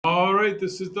right,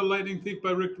 this is The Lightning Thief by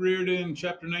Rick Riordan,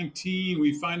 Chapter 19.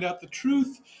 We find out the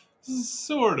truth,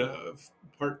 sort of,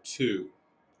 Part 2.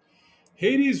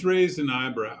 Hades raised an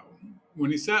eyebrow.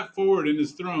 When he sat forward in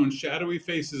his throne, shadowy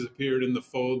faces appeared in the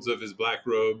folds of his black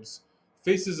robes,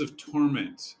 faces of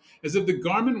torment, as if the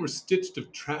garment were stitched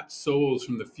of trapped souls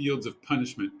from the fields of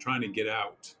punishment trying to get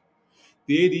out.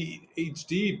 The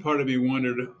ADHD part of me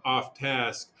wondered, off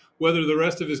task, whether the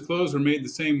rest of his clothes were made the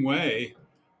same way.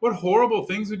 What horrible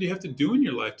things would you have to do in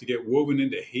your life to get woven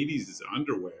into Hades'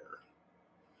 underwear?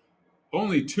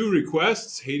 Only 2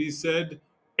 requests, Hades said.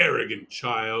 Arrogant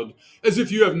child, as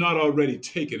if you have not already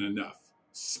taken enough.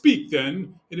 Speak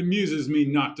then, it amuses me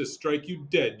not to strike you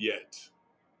dead yet.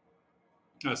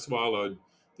 I swallowed.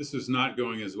 This was not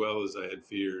going as well as I had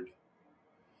feared.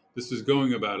 This was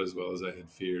going about as well as I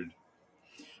had feared.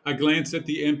 I glanced at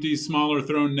the empty, smaller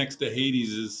throne next to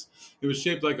Hades's. It was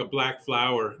shaped like a black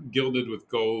flower, gilded with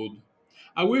gold.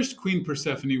 I wished Queen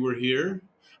Persephone were here.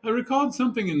 I recalled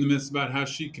something in the mist about how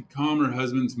she could calm her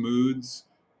husband's moods.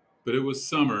 But it was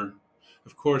summer.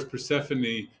 Of course,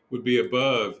 Persephone would be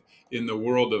above in the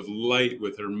world of light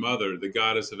with her mother, the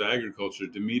goddess of agriculture,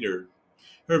 Demeter.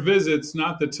 Her visits,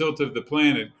 not the tilt of the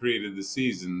planet, created the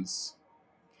seasons.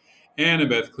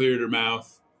 Annabeth cleared her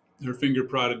mouth. Her finger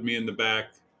prodded me in the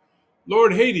back.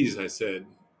 Lord Hades, I said.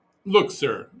 Look,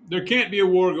 sir, there can't be a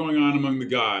war going on among the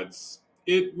gods.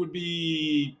 It would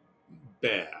be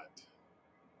bad.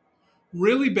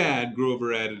 Really bad,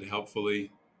 Grover added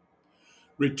helpfully.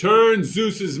 Return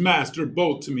Zeus's master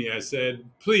bolt to me, I said.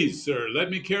 Please, sir,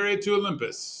 let me carry it to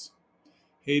Olympus.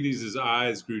 Hades'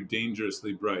 eyes grew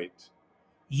dangerously bright.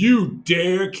 You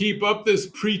dare keep up this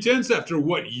pretense after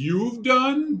what you've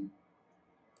done?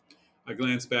 I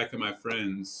glanced back at my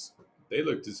friends. They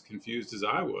looked as confused as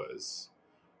I was.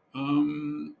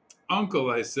 Uncle,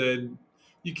 I said,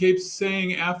 you keep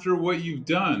saying after what you've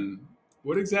done.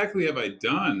 What exactly have I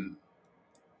done?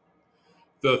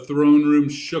 The throne room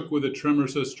shook with a tremor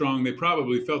so strong they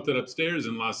probably felt it upstairs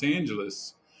in Los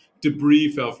Angeles.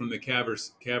 Debris fell from the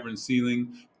cavern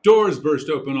ceiling. Doors burst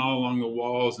open all along the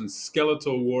walls, and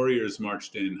skeletal warriors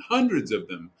marched in, hundreds of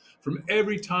them, from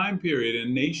every time period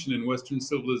and nation in Western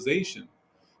civilization.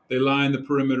 They lined the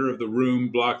perimeter of the room,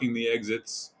 blocking the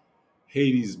exits.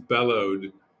 Hades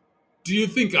bellowed, Do you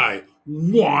think I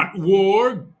want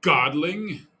war,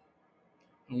 godling?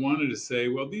 I wanted to say,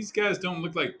 well, these guys don't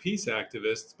look like peace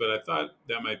activists, but I thought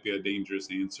that might be a dangerous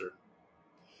answer.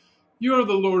 You are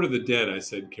the Lord of the Dead, I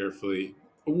said carefully.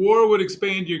 A war would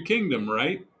expand your kingdom,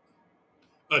 right?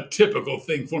 A typical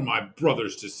thing for my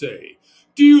brothers to say.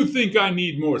 Do you think I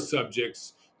need more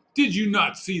subjects? Did you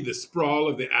not see the sprawl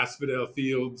of the asphodel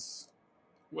fields?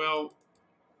 Well,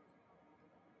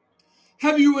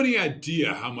 have you any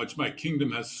idea how much my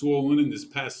kingdom has swollen in this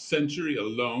past century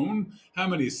alone? How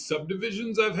many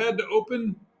subdivisions I've had to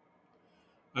open?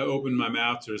 I opened my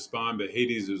mouth to respond, but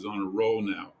Hades was on a roll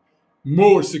now.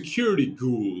 More security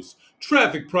ghouls,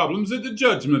 traffic problems at the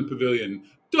Judgment Pavilion,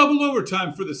 double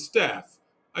overtime for the staff.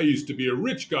 I used to be a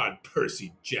rich god,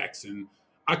 Percy Jackson.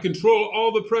 I control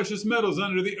all the precious metals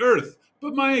under the earth,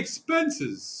 but my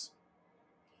expenses.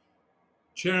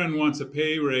 Charon wants a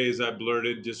pay raise, I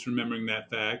blurted, just remembering that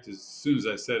fact. As soon as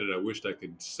I said it, I wished I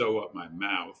could sew up my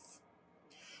mouth.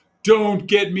 Don't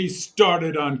get me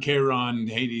started on Charon,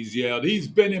 Hades yelled. He's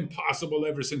been impossible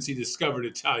ever since he discovered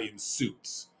Italian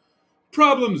suits.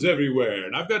 Problems everywhere,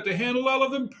 and I've got to handle all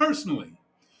of them personally.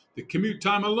 The commute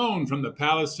time alone from the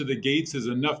palace to the gates is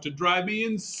enough to drive me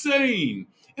insane,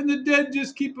 and the dead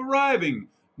just keep arriving.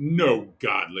 No,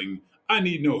 godling, I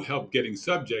need no help getting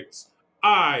subjects.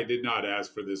 I did not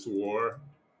ask for this war.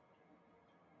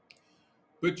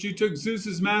 But you took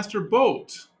Zeus's master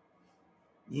bolt.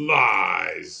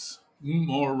 Lies.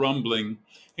 More rumbling.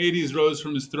 Hades rose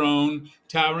from his throne,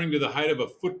 towering to the height of a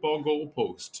football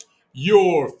goalpost.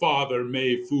 Your father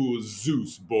may fool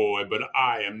Zeus, boy, but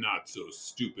I am not so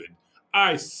stupid.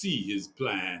 I see his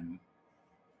plan.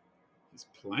 His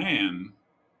plan?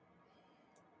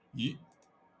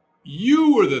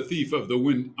 You were the thief of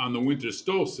on the winter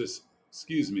solstice.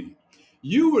 Excuse me.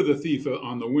 You were the thief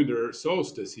on the winter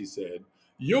solstice, he said.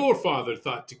 Your father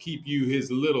thought to keep you his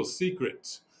little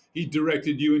secret. He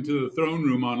directed you into the throne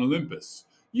room on Olympus.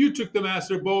 You took the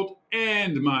master bolt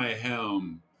and my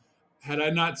helm. Had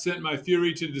I not sent my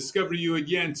fury to discover you at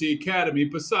Yancy Academy,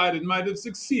 Poseidon might have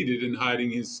succeeded in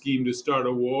hiding his scheme to start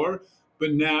a war,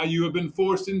 but now you have been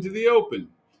forced into the open.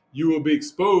 You will be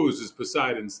exposed as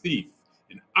Poseidon's thief,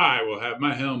 and I will have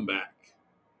my helm back.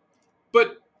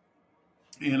 But,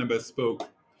 Annabeth spoke.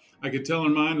 I could tell her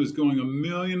mind was going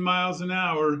 1,000,000 miles an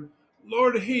hour.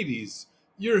 Lord Hades,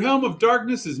 your helm of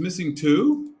darkness is missing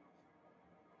too?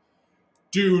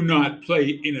 Do not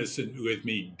play innocent with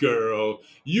me, girl.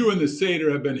 You and the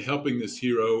satyr have been helping this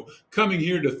hero, coming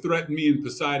here to threaten me in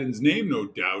Poseidon's name, no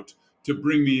doubt, to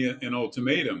bring me an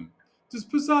ultimatum. Does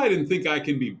Poseidon think I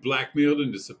can be blackmailed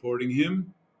into supporting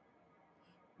him?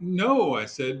 No, I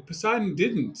said. Poseidon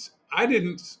didn't. I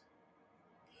didn't.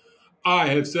 I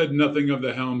have said nothing of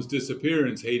the helm's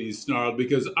disappearance, Hades snarled,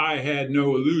 because I had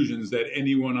no illusions that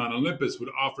anyone on Olympus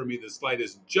would offer me the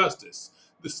slightest justice,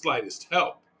 the slightest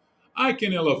help. I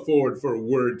can ill afford for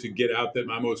word to get out that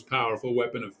my most powerful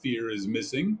weapon of fear is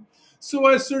missing. So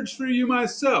I searched for you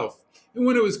myself, and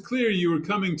when it was clear you were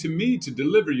coming to me to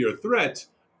deliver your threat,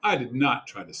 I did not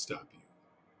try to stop you.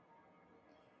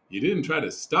 You didn't try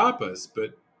to stop us,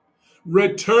 but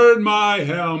return my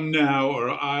helm now, or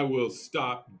I will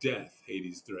stop death,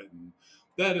 Hades threatened.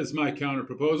 That is my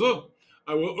counterproposal.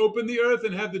 I will open the earth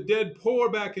and have the dead pour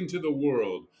back into the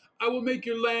world. I will make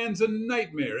your lands a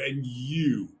nightmare, and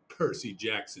you, Percy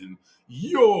Jackson,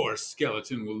 your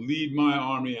skeleton will lead my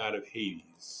army out of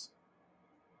Hades.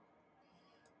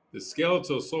 The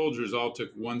skeletal soldiers all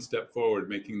took one step forward,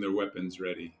 making their weapons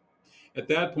ready. At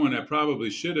that point, I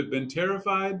probably should have been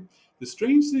terrified. The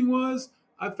strange thing was,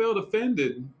 I felt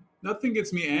offended. Nothing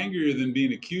gets me angrier than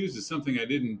being accused of something I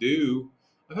didn't do.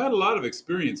 I've had a lot of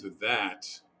experience with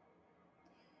that.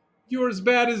 You're as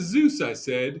bad as Zeus, I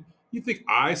said. You think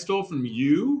I stole from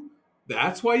you?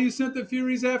 That's why you sent the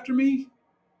Furies after me?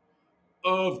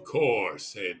 Of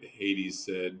course, Hades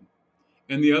said.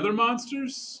 And the other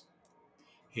monsters?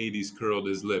 Hades curled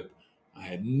his lip. I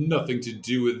had nothing to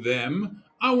do with them.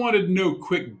 I wanted no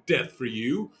quick death for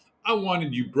you. I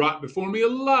wanted you brought before me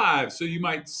alive so you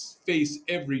might face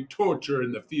every torture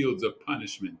in the fields of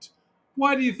punishment.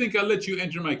 Why do you think I let you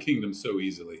enter my kingdom so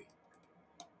easily?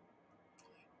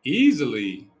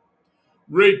 Easily?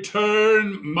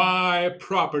 Return my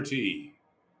property.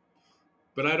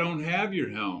 But I don't have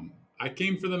your helm. I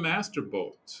came for the Master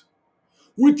Bolt.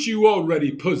 Which you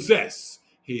already possess,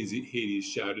 Hades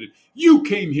shouted. You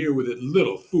came here with it,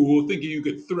 little fool, thinking you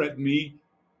could threaten me.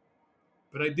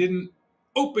 But I didn't.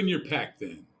 Open your pack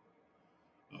then.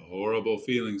 A horrible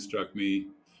feeling struck me.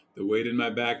 The weight in my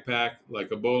backpack,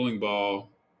 like a bowling ball.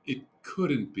 It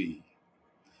couldn't be.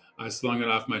 I slung it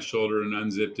off my shoulder and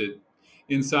unzipped it.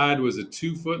 Inside was a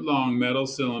 2-foot-long metal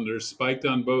cylinder spiked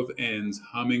on both ends,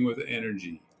 humming with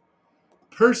energy.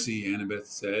 Percy, Annabeth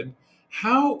said.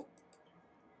 How?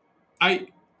 I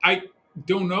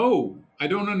don't know. I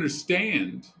don't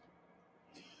understand.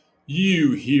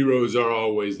 You heroes are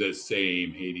always the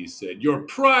same, Hades said. Your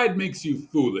pride makes you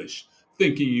foolish,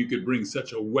 thinking you could bring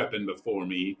such a weapon before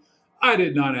me. I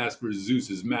did not ask for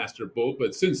Zeus's master bolt,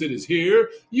 but since it is here,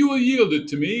 you will yield it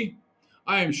to me.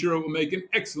 I am sure it will make an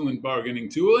excellent bargaining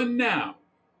tool. And now,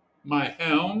 my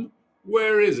helm,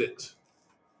 where is it?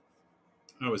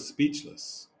 I was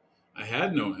speechless. I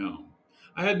had no helm.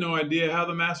 I had no idea how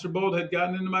the master bolt had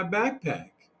gotten into my backpack.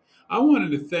 I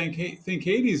wanted to think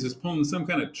Hades was pulling some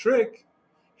kind of trick.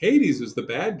 Hades was the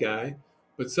bad guy,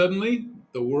 but suddenly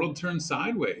the world turned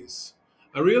sideways.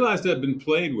 I realized I'd been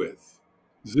played with.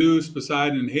 Zeus,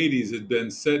 Poseidon, and Hades had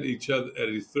been set at each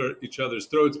other's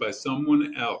throats by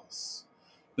someone else.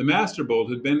 The Master Bolt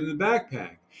had been in the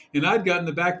backpack, and I'd gotten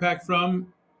the backpack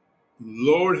from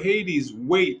Lord Hades.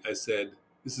 Wait, I said.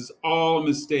 This is all a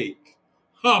mistake.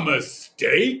 A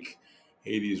mistake?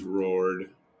 Hades roared.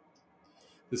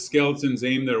 The skeletons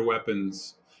aimed their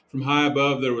weapons. From high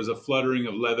above there was a fluttering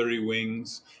of leathery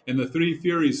wings, and the 3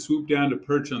 Furies swooped down to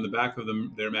perch on the back of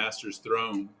their master's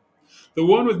throne. The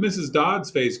one with Mrs.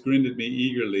 Dodd's face grinned at me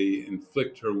eagerly and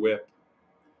flicked her whip.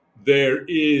 There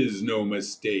is no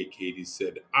mistake, Hades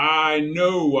said. I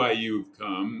know why you've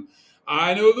come.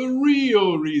 I know the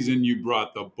real reason you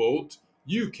brought the bolt.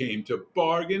 You came to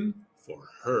bargain for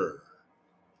her.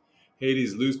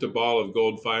 Hades loosed a ball of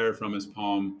gold fire from his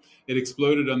palm. It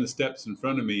exploded on the steps in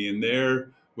front of me, and there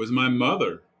was my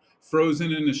mother,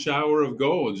 frozen in a shower of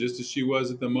gold, just as she was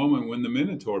at the moment when the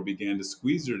Minotaur began to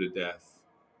squeeze her to death.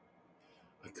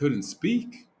 I couldn't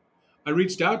speak. I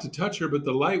reached out to touch her, but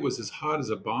the light was as hot as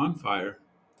a bonfire.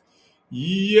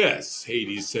 Yes,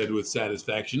 Hades said with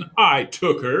satisfaction, I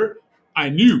took her. I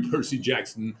knew, Percy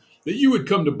Jackson, that you would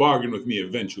come to bargain with me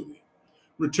eventually.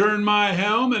 Return my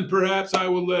helm, and perhaps I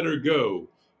will let her go.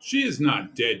 She is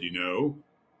not dead, you know.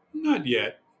 Not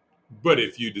yet. But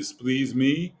if you displease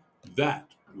me, that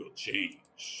will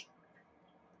change.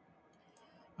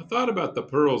 I thought about the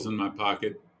pearls in my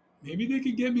pocket. Maybe they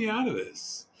could get me out of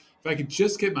this. If I could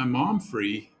just get my mom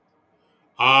free.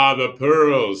 Ah, the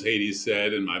pearls, Hades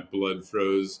said, and my blood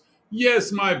froze.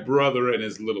 Yes, my brother and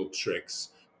his little tricks.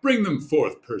 Bring them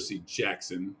forth, Percy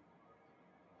Jackson.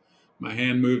 My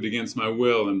hand moved against my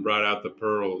will and brought out the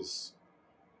pearls.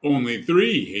 Only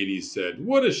 3, Hades said.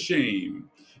 What a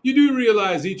shame. You do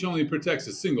realize each only protects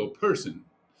a single person.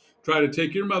 Try to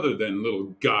take your mother then,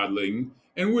 little godling.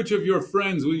 And which of your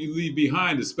friends will you leave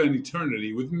behind to spend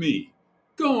eternity with me?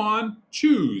 Go on,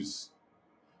 choose.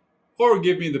 Or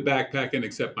give me the backpack and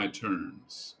accept my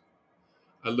terms.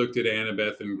 I looked at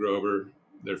Annabeth and Grover.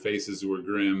 Their faces were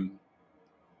grim.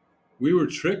 We were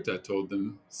tricked, I told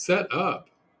them. Set up.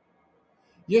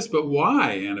 Yes, but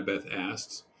why? Annabeth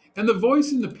asked. And the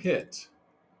voice in the pit.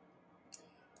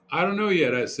 I don't know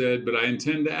yet, I said, but I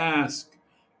intend to ask.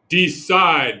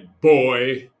 Decide,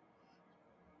 boy.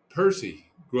 Percy,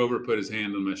 Grover put his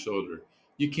hand on my shoulder.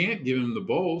 You can't give him the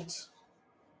bolt.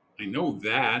 I know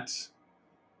that.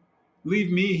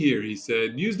 Leave me here, he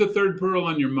said. Use the 3rd pearl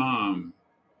on your mom.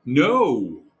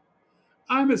 No.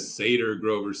 I'm a satyr,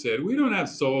 Grover said. We don't have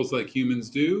souls like humans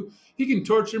do. He can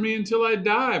torture me until I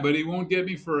die, but he won't get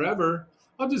me forever.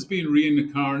 I'll just be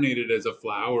reincarnated as a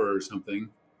flower or something.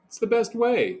 It's the best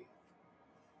way.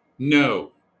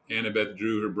 No. Annabeth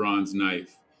drew her bronze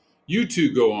knife. You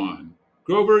two go on.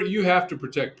 Grover, you have to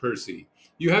protect Percy.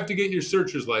 You have to get your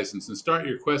searcher's license and start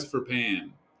your quest for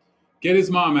Pan. Get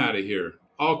his mom out of here.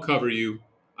 I'll cover you.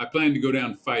 I plan to go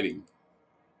down fighting.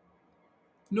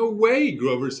 No way,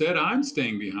 Grover said. I'm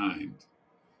staying behind.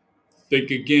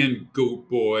 Think again, goat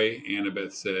boy,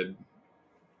 Annabeth said.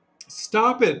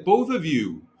 Stop it, both of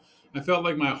you. I felt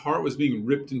like my heart was being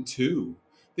ripped in two.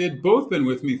 They had both been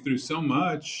with me through so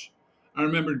much. I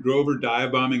remembered Grover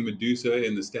dive-bombing Medusa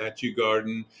in the statue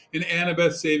garden, and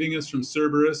Annabeth saving us from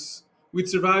Cerberus. We'd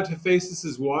survived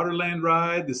Hephaestus' Waterland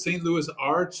ride, the St. Louis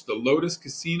Arch, the Lotus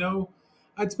Casino.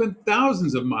 I'd spent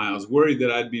thousands of miles worried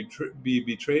that I'd be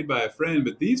betrayed by a friend,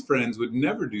 but these friends would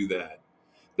never do that.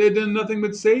 They had done nothing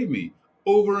but save me,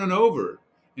 over and over,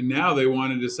 and now they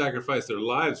wanted to sacrifice their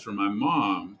lives for my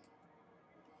mom.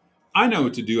 I know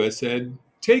what to do, I said.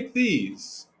 Take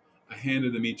these. I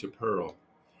handed them each a pearl.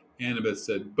 Annabeth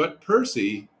said, But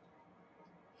Percy.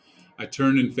 I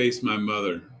turned and faced my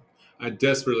mother. I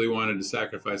desperately wanted to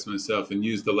sacrifice myself and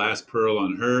use the last pearl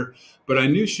on her, but I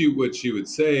knew what she would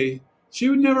say. She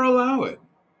would never allow it.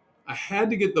 I had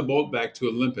to get the bolt back to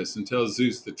Olympus and tell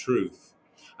Zeus the truth.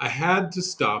 I had to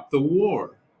stop the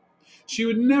war. She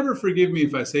would never forgive me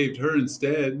if I saved her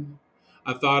instead.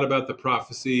 I thought about the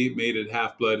prophecy made at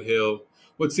Half-Blood Hill,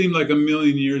 what seemed like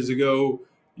 1,000,000 years ago.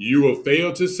 You will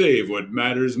fail to save what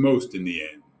matters most in the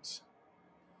end.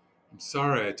 I'm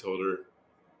sorry, I told her.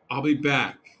 I'll be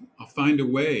back. I'll find a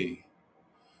way.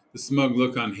 The smug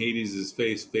look on Hades'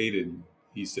 face faded.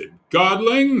 He said,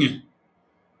 Godling!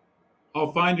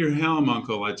 I'll find your helm,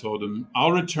 Uncle, I told him.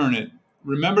 I'll return it.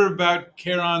 Remember about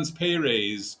Charon's pay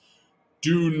raise.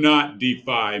 Do not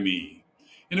defy me.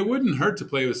 And it wouldn't hurt to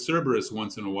play with Cerberus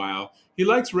once in a while. He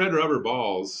likes red rubber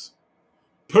balls.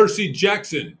 Percy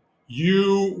Jackson,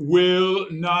 you will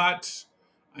not.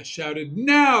 I shouted,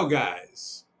 Now,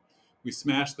 guys! We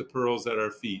smashed the pearls at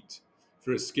our feet.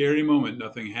 For a scary moment,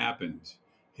 nothing happened.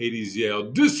 Hades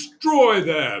yelled, Destroy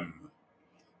them!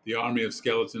 The army of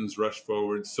skeletons rushed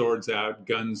forward, swords out,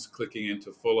 guns clicking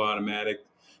into full automatic.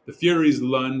 The Furies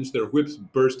lunged, their whips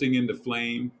bursting into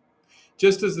flame.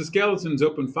 Just as the skeletons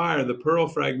opened fire, the pearl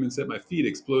fragments at my feet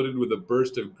exploded with a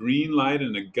burst of green light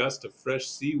and a gust of fresh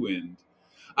sea wind.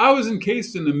 I was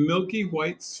encased in a milky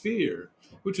white sphere,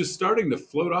 which was starting to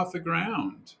float off the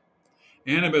ground.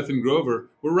 Annabeth and Grover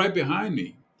were right behind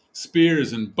me.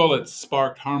 Spears and bullets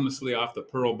sparked harmlessly off the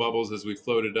pearl bubbles as we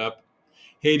floated up.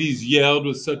 Hades yelled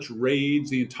with such rage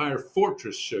the entire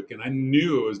fortress shook, and I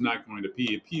knew it was not going to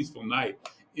be a peaceful night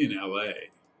in L.A.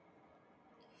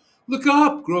 Look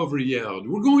up, Grover yelled.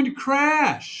 We're going to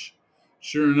crash.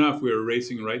 Sure enough, we were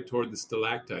racing right toward the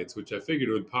stalactites, which I figured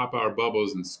would pop our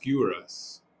bubbles and skewer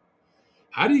us.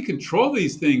 How do you control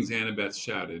these things? Annabeth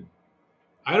shouted.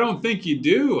 I don't think you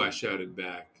do, I shouted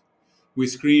back. We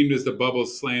screamed as the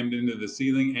bubbles slammed into the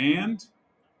ceiling and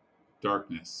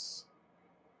darkness.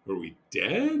 Were we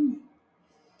dead?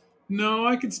 No,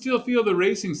 I could still feel the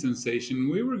racing sensation.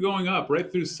 We were going up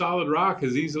right through solid rock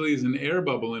as easily as an air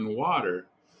bubble in water.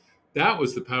 That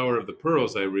was the power of the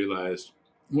pearls, I realized.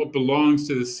 What belongs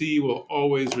to the sea will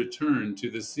always return to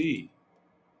the sea.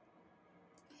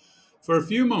 For a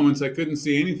few moments, I couldn't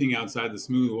see anything outside the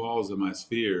smooth walls of my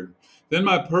sphere. Then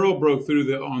my pearl broke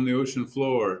through on the ocean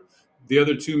floor. The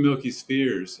other 2 milky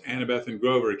spheres, Annabeth and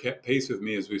Grover, kept pace with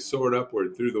me as we soared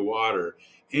upward through the water.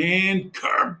 And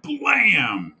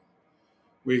kerblam!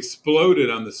 We exploded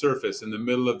on the surface in the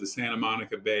middle of the Santa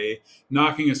Monica Bay,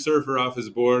 knocking a surfer off his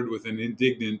board with an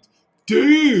indignant,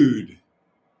 Dude!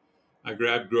 I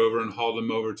grabbed Grover and hauled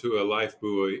him over to a life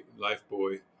buoy.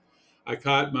 I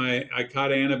caught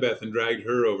Annabeth and dragged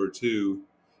her over too.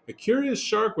 A curious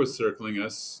shark was circling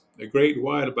us, a great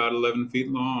white about 11 feet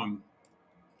long.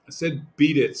 I said,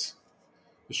 "Beat it."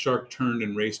 The shark turned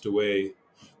and raced away.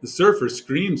 The surfer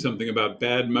screamed something about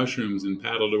bad mushrooms and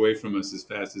paddled away from us as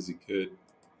fast as he could.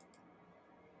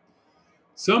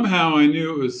 Somehow I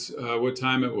knew it was what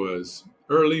time it was.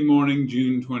 Early morning,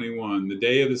 June 21, the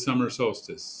day of the summer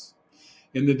solstice.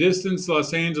 In the distance,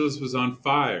 Los Angeles was on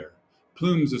fire,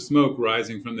 plumes of smoke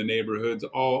rising from the neighborhoods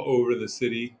all over the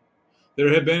city.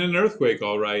 There had been an earthquake,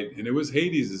 all right, and it was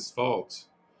Hades' fault.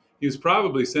 He was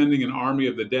probably sending an army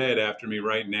of the dead after me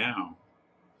right now.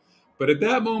 But at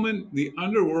that moment, the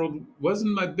underworld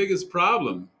wasn't my biggest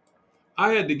problem.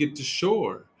 I had to get to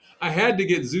shore. I had to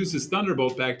get Zeus's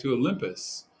thunderbolt back to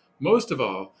Olympus. Most of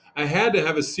all, I had to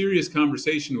have a serious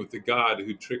conversation with the god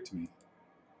who tricked me.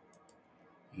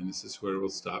 And this is where we'll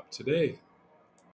stop today.